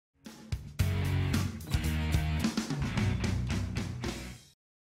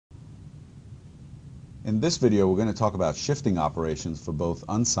In this video, we're going to talk about shifting operations for both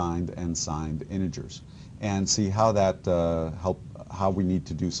unsigned and signed integers, and see how that how we need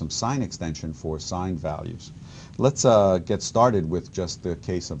to do some sign extension for signed values. Let's get started with just the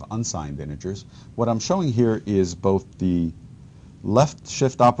case of unsigned integers. What I'm showing here is both the left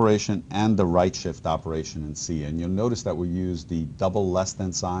shift operation and the right shift operation in C, and you'll notice that we use the double less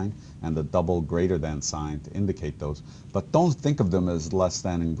than sign and the double greater than sign to indicate those, but don't think of them as less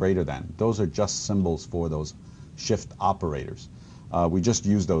than and greater than. Those are just symbols for those shift operators. We just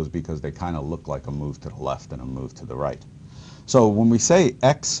use those because they kind of look like a move to the left and a move to the right. So when we say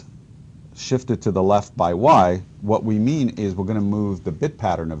X shifted to the left by Y, what we mean is we're going to move the bit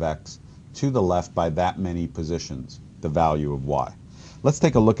pattern of X to the left by that many positions, the value of Y. Let's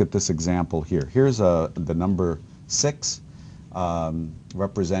take a look at this example here. Here's the number 6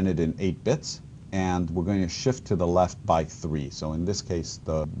 represented in 8 bits, and we're going to shift to the left by 3. So in this case,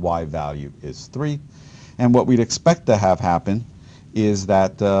 the Y value is 3. And what we'd expect to have happen is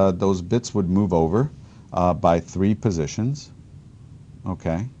that those bits would move over by 3 positions.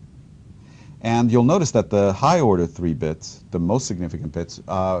 Okay. And you'll notice that the high order 3 bits, the most significant bits,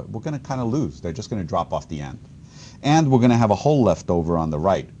 we're going to kind of lose. They're just going to drop off the end. And we're going to have a hole left over on the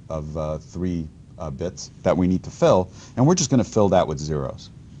right of 3 bits that we need to fill, and we're just going to fill that with zeros.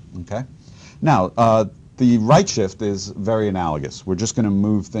 Okay? Now, the right shift is very analogous. We're just going to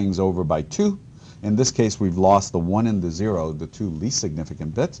move things over by 2. In this case, we've lost the 1 and the 0, the 2 least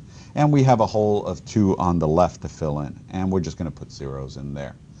significant bits, and we have a hole of 2 on the left to fill in, and we're just going to put zeros in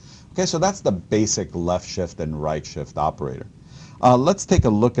there. Okay, so that's the basic left shift and right shift operator. Let's take a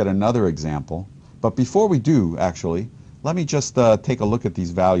look at another example. But before we do, actually, let me just take a look at these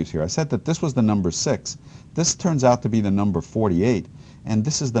values here. I said that this was the number 6. This turns out to be the number 48, and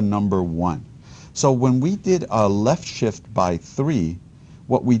this is the number 1. So when we did a left shift by 3,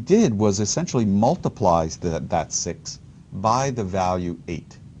 what we did was essentially multiply that 6 by the value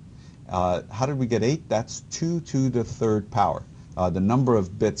 8. How did we get 8? That's 2 to the 3rd power. The number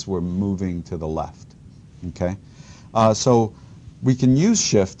of bits were moving to the left. Okay, so we can use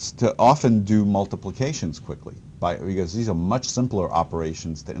shifts to often do multiplications quickly because these are much simpler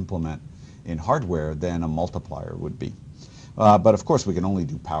operations to implement in hardware than a multiplier would be. But of course we can only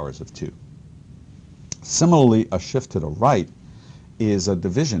do powers of 2. Similarly, a shift to the right is a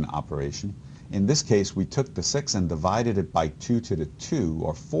division operation. In this case, we took the 6 and divided it by 2 to the 2,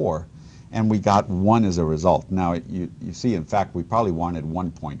 or 4, and we got 1 as a result. Now you see, in fact, we probably wanted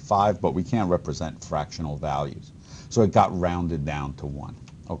 1.5, but we can't represent fractional values. So it got rounded down to 1.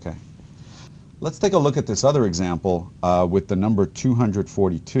 Okay. Let's take a look at this other example with the number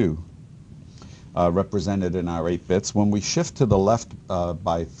 242 represented in our 8 bits. When we shift to the left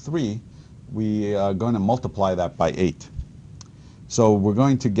by 3, we are going to multiply that by 8. So we're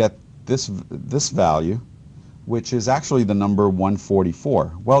going to get this value, which is actually the number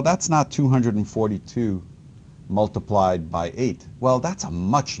 144. Well, that's not 242 multiplied by 8. Well, that's a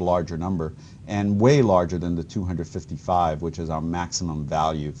much larger number, and way larger than the 255, which is our maximum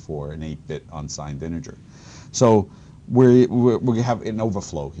value for an 8-bit unsigned integer. So we have an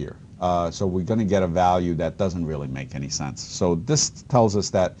overflow here. So we're going to get a value that doesn't really make any sense. So this tells us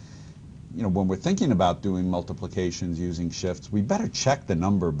that, you know, when we're thinking about doing multiplications using shifts, we better check the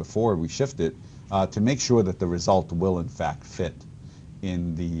number before we shift it to make sure that the result will in fact fit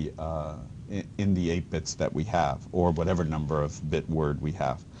in the 8 bits that we have, or whatever number of bit word we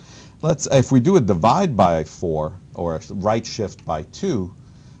have. If we do a divide by 4 or a right shift by 2,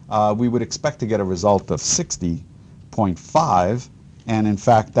 we would expect to get a result of 60.5, and in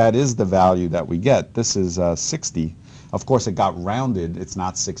fact that is the value that we get. This is 60. Of course it got rounded, it's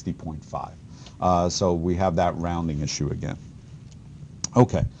not 60.5. So we have that rounding issue again.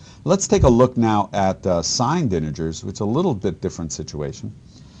 Okay, let's take a look now at signed integers, which is a little bit different situation.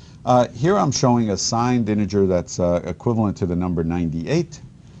 Here I'm showing a signed integer that's equivalent to the number 98.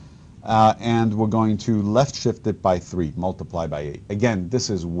 And we're going to left shift it by 3, multiply by 8. Again,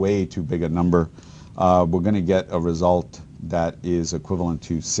 this is way too big a number. We're going to get a result that is equivalent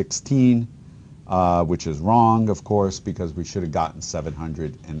to 16, which is wrong, of course, because we should have gotten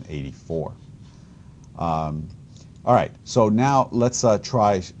 784. All right, so now let's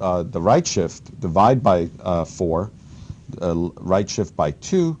try the right shift, divide by 4, right shift by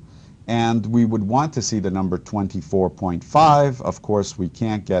 2, and we would want to see the number 24.5. Of course, we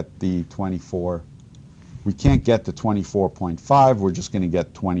can't get the 24. We can't get the 24.5. We're just going to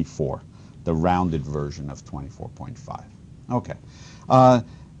get 24, the rounded version of 24.5. Okay.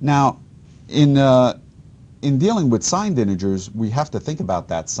 Now, in dealing with signed integers, we have to think about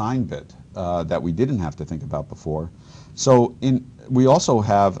that sign bit. that we didn't have to think about before. So we also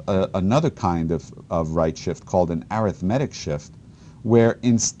have another kind of right shift called an arithmetic shift, where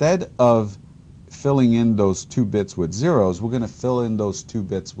instead of filling in those 2 bits with zeros, we're going to fill in those 2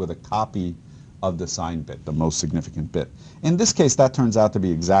 bits with a copy of the sign bit, the most significant bit. In this case, that turns out to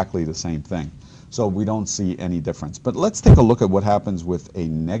be exactly the same thing. So we don't see any difference. But let's take a look at what happens with a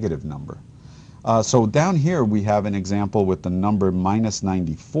negative number. So down here we have an example with the number minus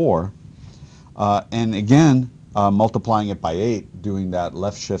 94. And again, multiplying it by 8, doing that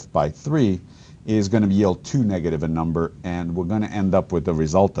left shift by 3, is going to yield too negative a number, and we're going to end up with the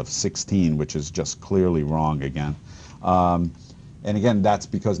result of 16, which is just clearly wrong again. And again, that's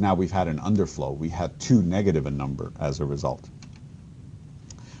because now we've had an underflow. We had too negative a number as a result.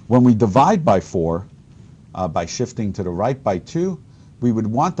 When we divide by 4, by shifting to the right by 2, we would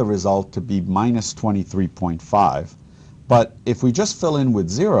want the result to be minus 23.5. But if we just fill in with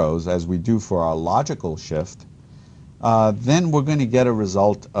zeros, as we do for our logical shift, then we're going to get a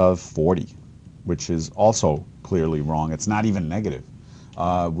result of 40, which is also clearly wrong. It's not even negative.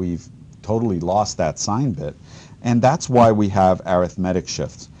 We've totally lost that sign bit. And that's why we have arithmetic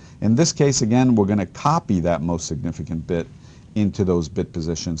shifts. In this case, again, we're going to copy that most significant bit into those bit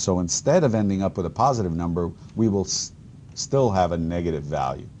positions. So instead of ending up with a positive number, we will still have a negative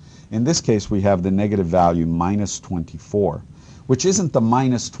value. In this case, we have the negative value minus 24, which isn't the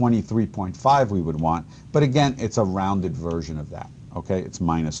minus 23.5 we would want, but again, it's a rounded version of that. Okay, it's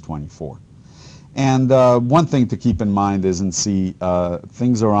minus 24. And one thing to keep in mind is in C,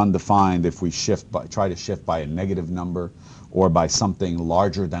 things are undefined if we try to shift by a negative number or by something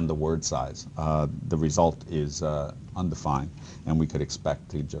larger than the word size. The result is undefined, and we could expect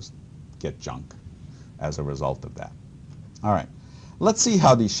to just get junk as a result of that. All right, let's see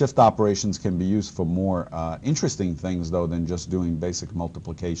how these shift operations can be used for more interesting things, though, than just doing basic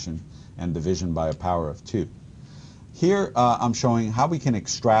multiplication and division by a power of 2. Here I'm showing how we can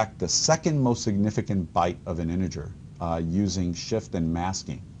extract the second most significant byte of an integer using shift and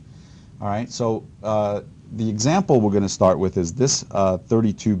masking. All right, so the example we're going to start with is this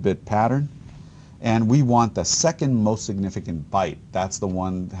 32-bit pattern, and we want the second most significant byte. That's the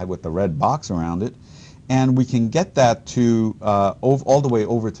one with the red box around it, and we can get that to all the way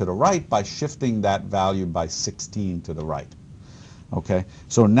over to the right by shifting that value by 16 to the right. Okay,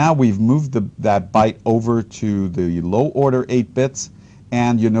 so now we've moved that byte over to the low order 8 bits,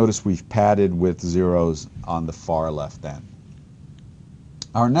 and you notice we've padded with zeros on the far left end.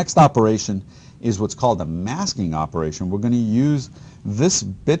 Our next operation is what's called a masking operation. We're going to use this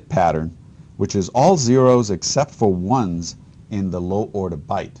bit pattern, which is all zeros except for ones in the low order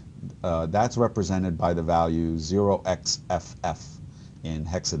byte. That's represented by the value 0xFF in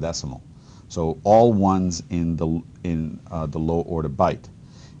hexadecimal. So all ones in the low order byte.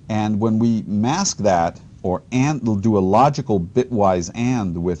 And when we mask that, or we'll do a logical bitwise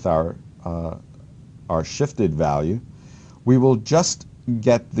AND with our shifted value, we will just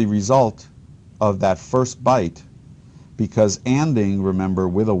get the result of that first byte, because ANDing, remember,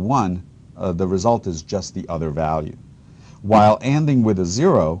 with a 1, the result is just the other value. While ANDing with a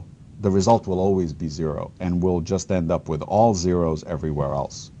 0, the result will always be 0, and we'll just end up with all zeros everywhere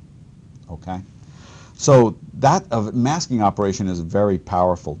else. Okay? So that masking operation is very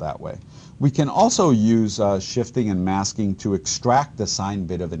powerful that way. We can also use shifting and masking to extract the sign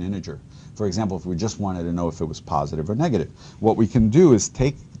bit of an integer. For example, if we just wanted to know if it was positive or negative, what we can do is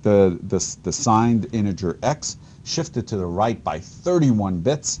take the signed integer x, shift it to the right by 31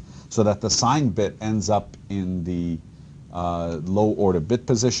 bits, so that the sign bit ends up in the low order bit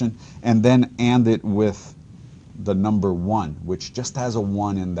position, and then AND it with the number 1, which just has a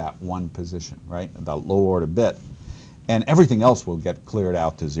 1 in that 1 position, right, the low order bit, and everything else will get cleared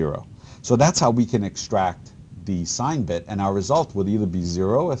out to 0. So that's how we can extract the sign bit, and our result would either be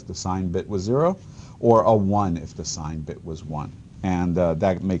 0 if the sign bit was 0, or a 1 if the sign bit was 1. And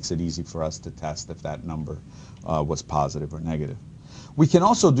that makes it easy for us to test if that number was positive or negative. We can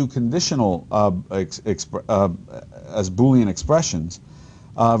also do conditional as Boolean expressions.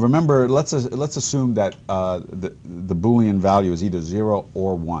 Remember, let's assume that the Boolean value is either 0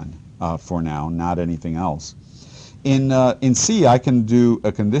 or 1 for now, not anything else. In C, I can do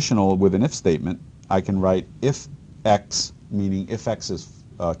a conditional with an if statement. I can write if x, meaning if x is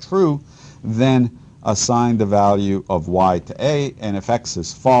true, then assign the value of y to a, and if x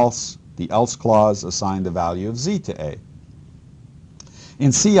is false, the else clause, assign the value of z to a.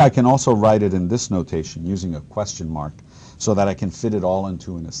 In C, I can also write it in this notation using a question mark, so that I can fit it all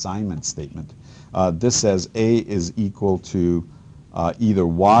into an assignment statement. This says a is equal to either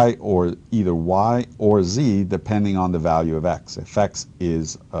y or z, depending on the value of x. If x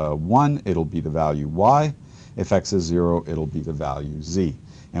is 1, it'll be the value y. If x is 0, it'll be the value z.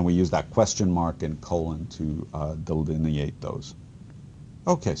 And we use that question mark and colon to delineate those.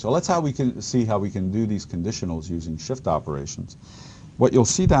 Okay, so let's see how we can do these conditionals using shift operations. What you'll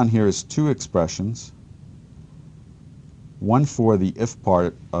see down here is two expressions, one for the if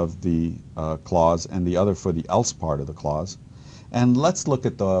part of the clause and the other for the else part of the clause. And let's look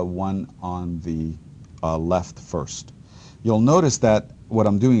at the one on the left first. You'll notice that what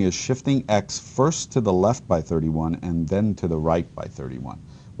I'm doing is shifting x first to the left by 31 and then to the right by 31.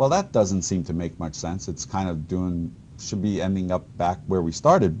 Well, that doesn't seem to make much sense. It's kind of should be ending up back where we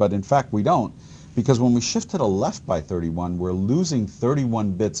started, but in fact we don't, because when we shift to the left by 31, we're losing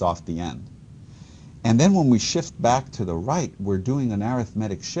 31 bits off the end. And then when we shift back to the right, we're doing an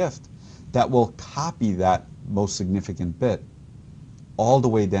arithmetic shift that will copy that most significant bit all the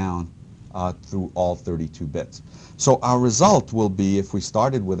way down through all 32 bits. So our result will be, if we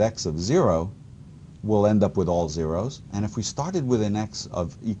started with x of 0, we'll end up with all zeros. And if we started with an x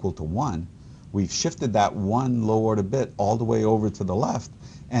of equal to 1, we've shifted that one low order bit all the way over to the left,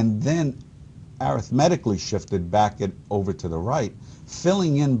 and then arithmetically shifted back over to the right,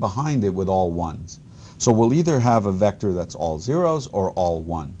 filling in behind it with all ones. So we'll either have a vector that's all zeros or all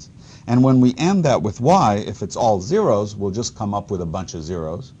ones. And when we end that with y, if it's all zeros, we'll just come up with a bunch of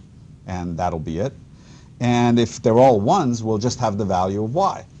zeros, and that'll be it. And if they're all ones, we'll just have the value of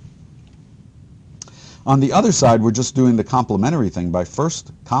y. On the other side, we're just doing the complementary thing by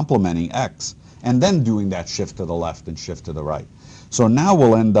first complementing x and then doing that shift to the left and shift to the right. So now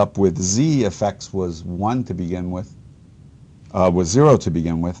we'll end up with z if x was 1 to begin with, was 0 to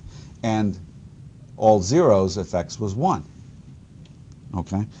begin with, and all zeros if x was 1.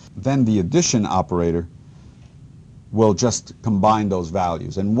 Okay? Then the addition operator will just combine those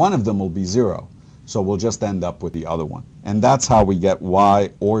values, and one of them will be 0. So we'll just end up with the other one. And that's how we get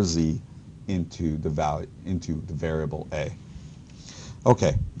y or z into the variable a.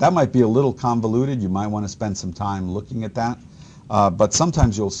 Okay, that might be a little convoluted. You might want to spend some time looking at that. But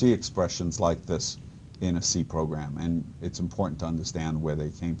sometimes you'll see expressions like this in a C program, and it's important to understand where they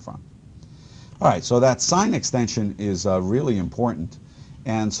came from. All right, so that sign extension is really important.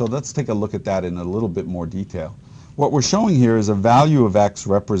 And so let's take a look at that in a little bit more detail. What we're showing here is a value of x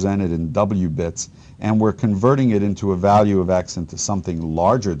represented in W bits, and we're converting it into a value of x into something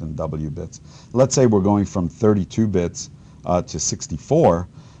larger than W bits. Let's say we're going from 32 bits to 64.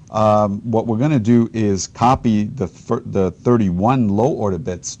 What we're going to do is copy the 31 low order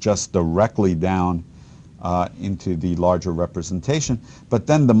bits just directly down into the larger representation, but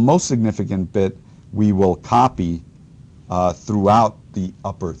then the most significant bit we will copy throughout the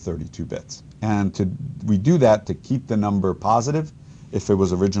upper 32 bits. And we do that to keep the number positive if it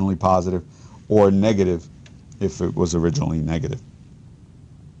was originally positive, or negative if it was originally negative.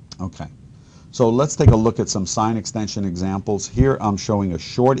 Okay, so let's take a look at some sign extension examples. Here I'm showing a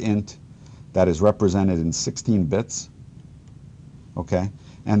short int that is represented in 16 bits. Okay,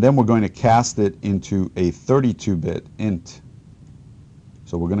 and then we're going to cast it into a 32-bit int.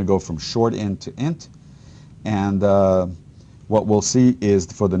 So we're going to go from short int to int, and what we'll see is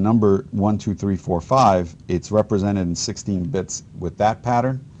for the number 1, 2, 3, 4, 5, it's represented in 16 bits with that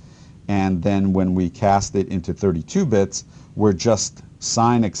pattern. And then when we cast it into 32 bits, we're just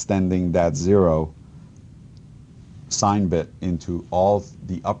sign extending that 0 sign bit into all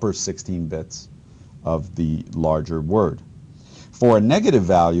the upper 16 bits of the larger word. For a negative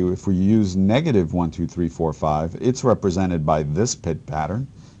value, if we use negative 1, 2, 3, 4, 5, it's represented by this bit pattern.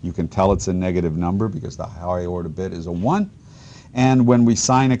 You can tell it's a negative number because the higher order bit is a 1. And when we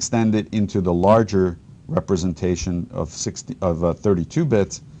sign extend it into the larger representation of 32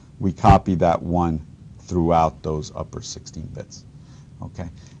 bits, we copy that 1 throughout those upper 16 bits. Okay,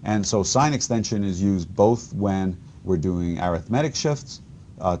 and so sign extension is used both when we're doing arithmetic shifts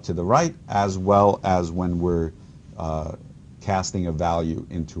to the right, as well as when we're casting a value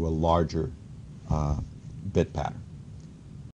into a larger bit pattern.